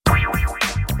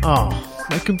Oh,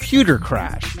 my computer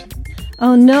crashed.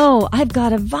 Oh no, I've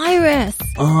got a virus.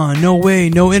 No way,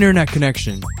 no internet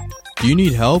connection. Do you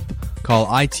need help? Call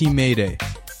IT Mayday.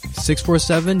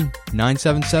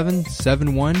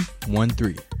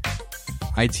 647-977-7113.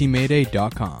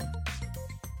 itmayday.com.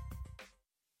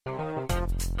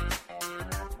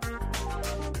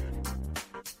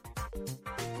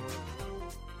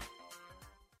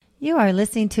 You are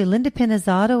listening to Linda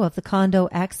Pinizzato of the Condo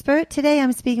Expert. Today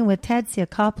I'm speaking with Ted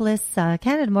Siakopoulos,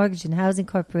 Canada Mortgage and Housing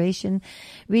Corporation,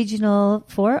 regional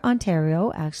for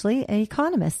Ontario, actually, an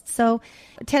economist. So,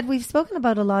 Ted, we've spoken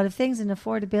about a lot of things in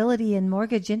affordability and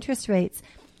mortgage interest rates.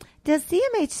 Does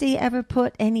CMHC ever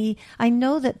put any, I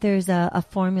know that there's a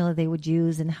formula they would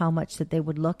use and how much that they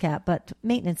would look at, but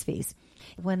maintenance fees.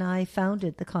 When I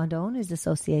founded the Condo Owners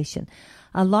Association,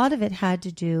 a lot of it had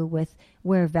to do with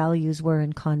where values were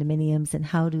in condominiums and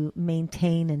how to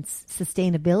maintain and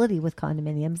sustainability with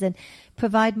condominiums and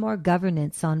provide more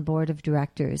governance on board of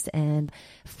directors and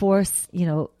force,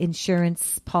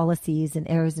 insurance policies and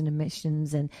errors and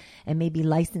omissions and maybe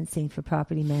licensing for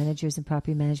property managers and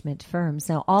property management firms.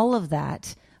 Now, all of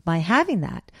that, by having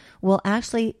that, will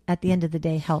actually, at the end of the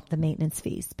day, help the maintenance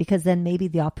fees, because then maybe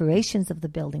the operations of the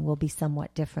building will be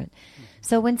somewhat different. Mm-hmm.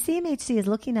 So when CMHC is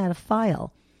looking at a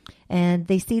file and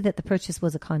they see that the purchase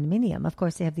was a condominium, of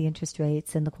course they have the interest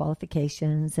rates and the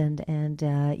qualifications and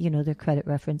their credit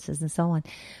references and so on.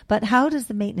 But how does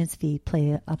the maintenance fee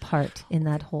play a part in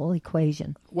that whole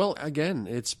equation? Well, again,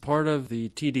 it's part of the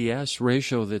TDS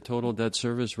ratio, the total debt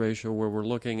service ratio, where we're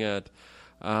looking at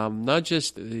not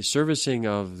just the servicing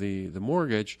of the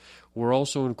mortgage, we're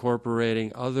also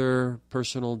incorporating other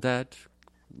personal debt,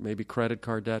 maybe credit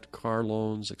card debt, car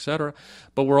loans, etc.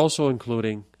 But we're also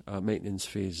including maintenance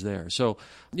fees there. So,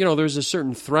 there's a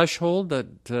certain threshold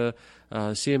that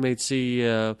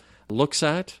CMHC looks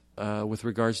at with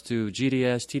regards to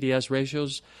GDS, TDS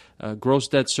ratios. Gross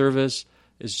debt service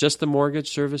is just the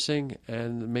mortgage servicing,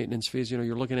 and the maintenance fees,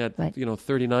 you're looking at, right.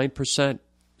 39%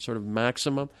 sort of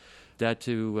maximum debt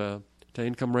to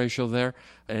income ratio there,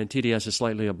 and TDS is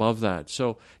slightly above that.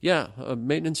 So,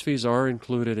 maintenance fees are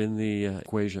included in the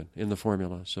equation, in the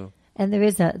formula. So, and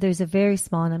there's a very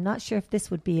small, and I'm not sure if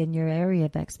this would be in your area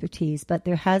of expertise, but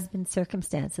there has been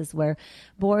circumstances where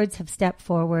boards have stepped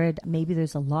forward. Maybe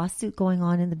there's a lawsuit going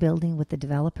on in the building with the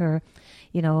developer.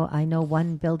 I know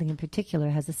one building in particular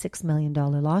has a $6 million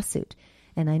lawsuit.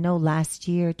 And I know last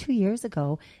year, 2 years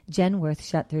ago, Genworth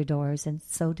shut their doors, and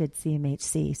so did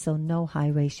CMHC. So no high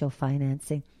ratio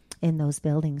financing in those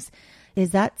buildings.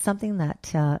 Is that something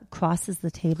that crosses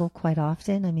the table quite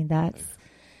often? I mean,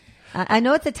 I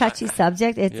know it's a touchy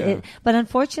subject, but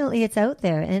unfortunately it's out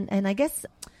there. And I guess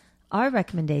our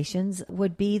recommendations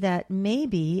would be that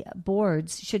maybe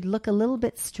boards should look a little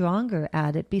bit stronger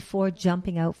at it before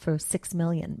jumping out for $6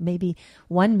 million, maybe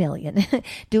 $1 million.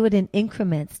 Do it in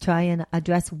increments. Try and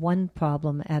address one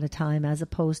problem at a time, as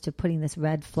opposed to putting this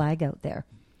red flag out there.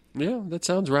 Yeah, that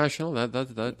sounds rational.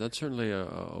 That's certainly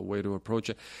a way to approach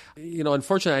it.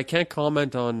 Unfortunately, I can't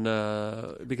comment on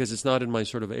because it's not in my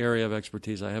sort of area of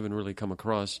expertise. I haven't really come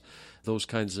across those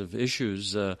kinds of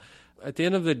issues. At the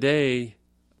end of the day,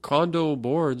 condo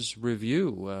boards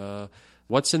review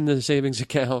what's in the savings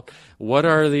account, what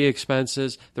are the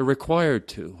expenses. They're required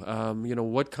to.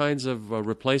 What kinds of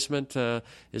replacement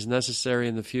is necessary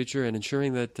in the future, and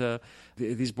ensuring that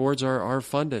these boards are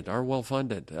funded, are well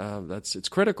funded. It's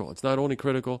critical. It's not only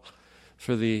critical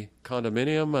for the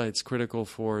condominium, it's critical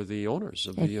for the owners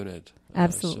of the unit.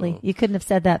 Absolutely. You couldn't have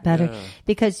said that better. Yeah.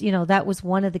 Because, that was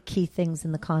one of the key things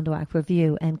in the Condo Act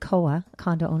review. And COA,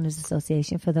 Condo Owners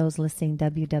Association, for those listening,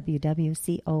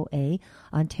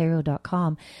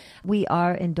 www.coaontario.com, we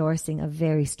are endorsing a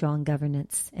very strong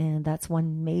governance. And that's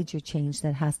one major change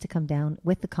that has to come down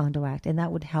with the Condo Act. And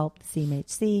that would help the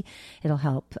CMHC. It'll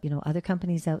help, other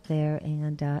companies out there,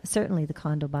 and certainly the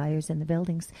condo buyers in the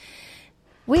buildings.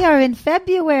 We are in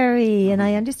February, and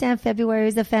I understand February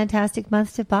is a fantastic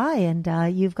month to buy,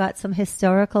 and you've got some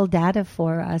historical data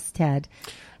for us, Ted,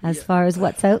 as far as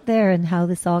what's out there and how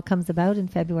this all comes about in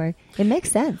February. It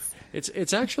makes sense.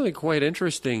 It's actually quite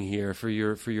interesting here for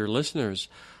your listeners.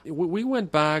 We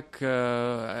went back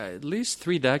at least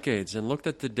 3 decades and looked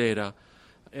at the data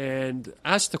and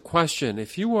asked the question,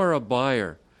 if you are a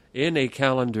buyer in a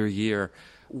calendar year,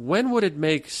 when would it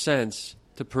make sense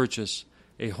to purchase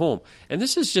a home? And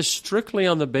this is just strictly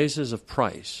on the basis of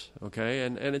price, okay?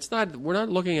 And it's not, we're not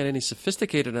looking at any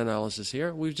sophisticated analysis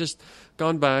here. We've just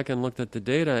gone back and looked at the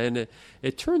data, and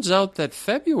it turns out that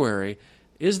February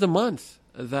is the month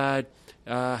that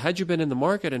had you been in the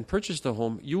market and purchased a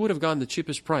home, you would have gotten the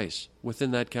cheapest price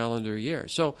within that calendar year.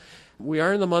 So we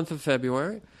are in the month of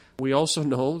February. We also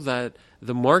know that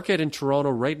the market in Toronto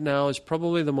right now is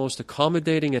probably the most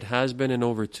accommodating it has been in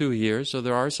over 2 years. So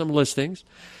there are some listings.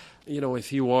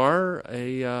 If you are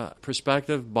a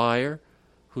prospective buyer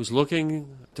who's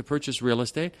looking to purchase real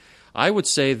estate, I would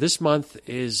say this month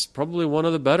is probably one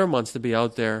of the better months to be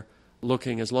out there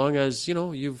looking, as long as,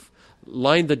 you've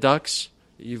lined the ducks,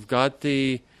 you've got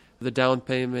the down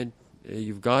payment,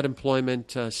 you've got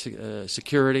employment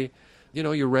security,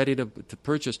 you're ready to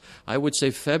purchase. I would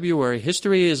say February,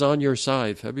 history is on your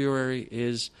side. February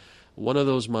is one of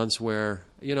those months where,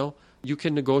 you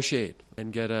can negotiate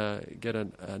and get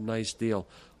a nice deal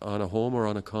on a home or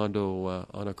on a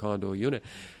condo unit.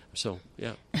 So,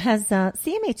 yeah. Has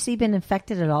CMHC been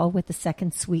affected at all with the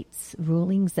second suites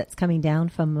rulings that's coming down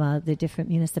from the different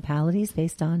municipalities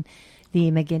based on the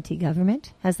McGuinty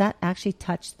government? Has that actually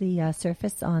touched the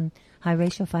surface on high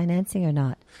ratio financing or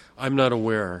not? I'm not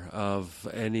aware of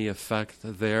any effect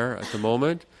there at the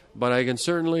moment, but I can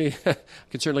certainly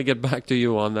get back to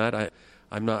you on that.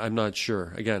 I'm not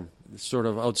sure. Again, it's sort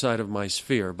of outside of my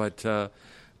sphere, but.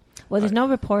 Well, there's no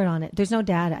report on it. There's no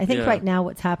data. I think right now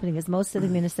what's happening is most of the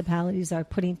municipalities are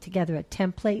putting together a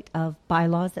template of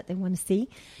bylaws that they want to see.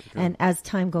 Okay. And as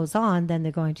time goes on, then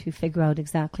they're going to figure out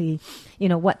exactly,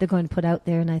 what they're going to put out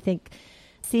there. And I think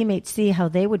CMHC, how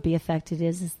they would be affected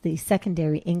is the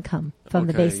secondary income from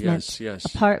the basement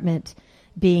apartment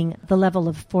being the level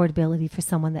of affordability for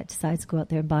someone that decides to go out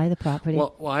there and buy the property.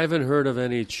 Well, I haven't heard of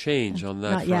any change on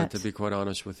that Not front, yet. To be quite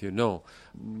honest with you, no.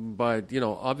 But,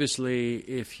 obviously,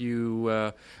 if you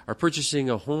are purchasing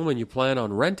a home and you plan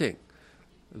on renting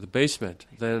the basement,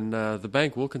 then the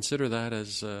bank will consider that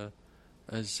as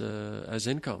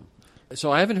income.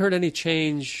 So I haven't heard any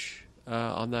change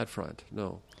on that front,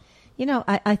 no.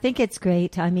 I think it's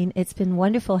great. I mean, it's been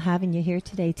wonderful having you here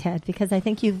today, Ted, because I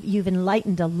think you've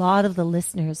enlightened a lot of the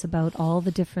listeners about all the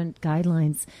different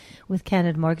guidelines with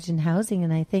Canada Mortgage and Housing.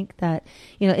 And I think that,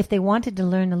 if they wanted to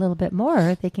learn a little bit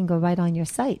more, they can go right on your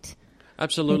site.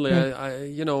 Absolutely.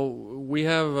 We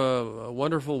have a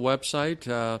wonderful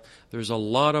website. There's a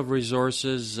lot of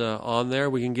resources on there.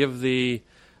 We can give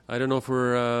I don't know if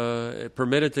we're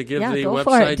permitted to give the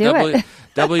website,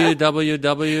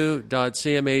 www.cmhc.ca.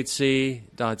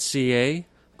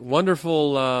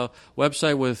 Wonderful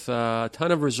website with a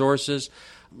ton of resources.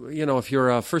 If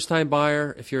you're a first-time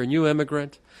buyer, if you're a new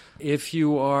immigrant, if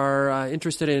you are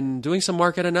interested in doing some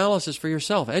market analysis for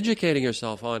yourself, educating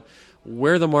yourself on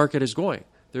where the market is going,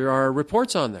 there are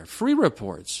reports on there, free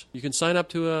reports. You can sign up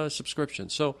to a subscription.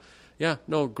 So,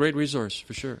 great resource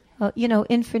for sure. Well,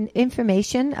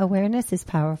 information awareness is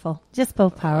powerful, just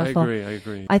both powerful. I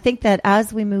agree. I think that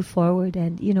as we move forward,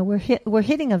 and we're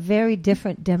hitting a very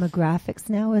different demographics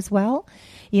now as well.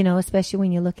 Especially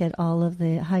when you look at all of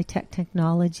the high tech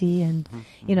technology and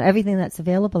everything that's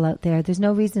available out there. There's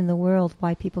no reason in the world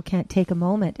why people can't take a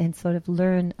moment and sort of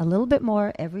learn a little bit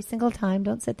more every single time.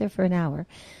 Don't sit there for an hour,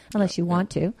 unless you want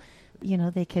to.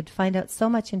 They could find out so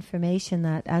much information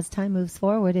that as time moves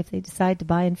forward, if they decide to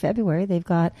buy in February, they've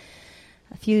got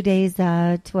a few days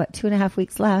to 2.5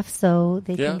 weeks left, so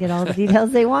they can get all the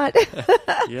details they want.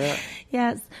 Yeah.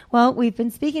 Yes. Well, we've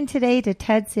been speaking today to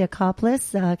Ted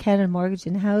Siakopoulos, Canada Mortgage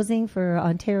and Housing for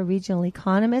Ontario Regional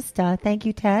Economist. Thank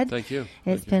you, Ted. Thank you.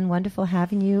 It's been wonderful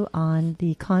having you on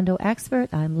the Condo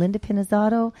Expert. I'm Linda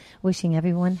Pinizzato, wishing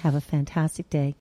everyone have a fantastic day.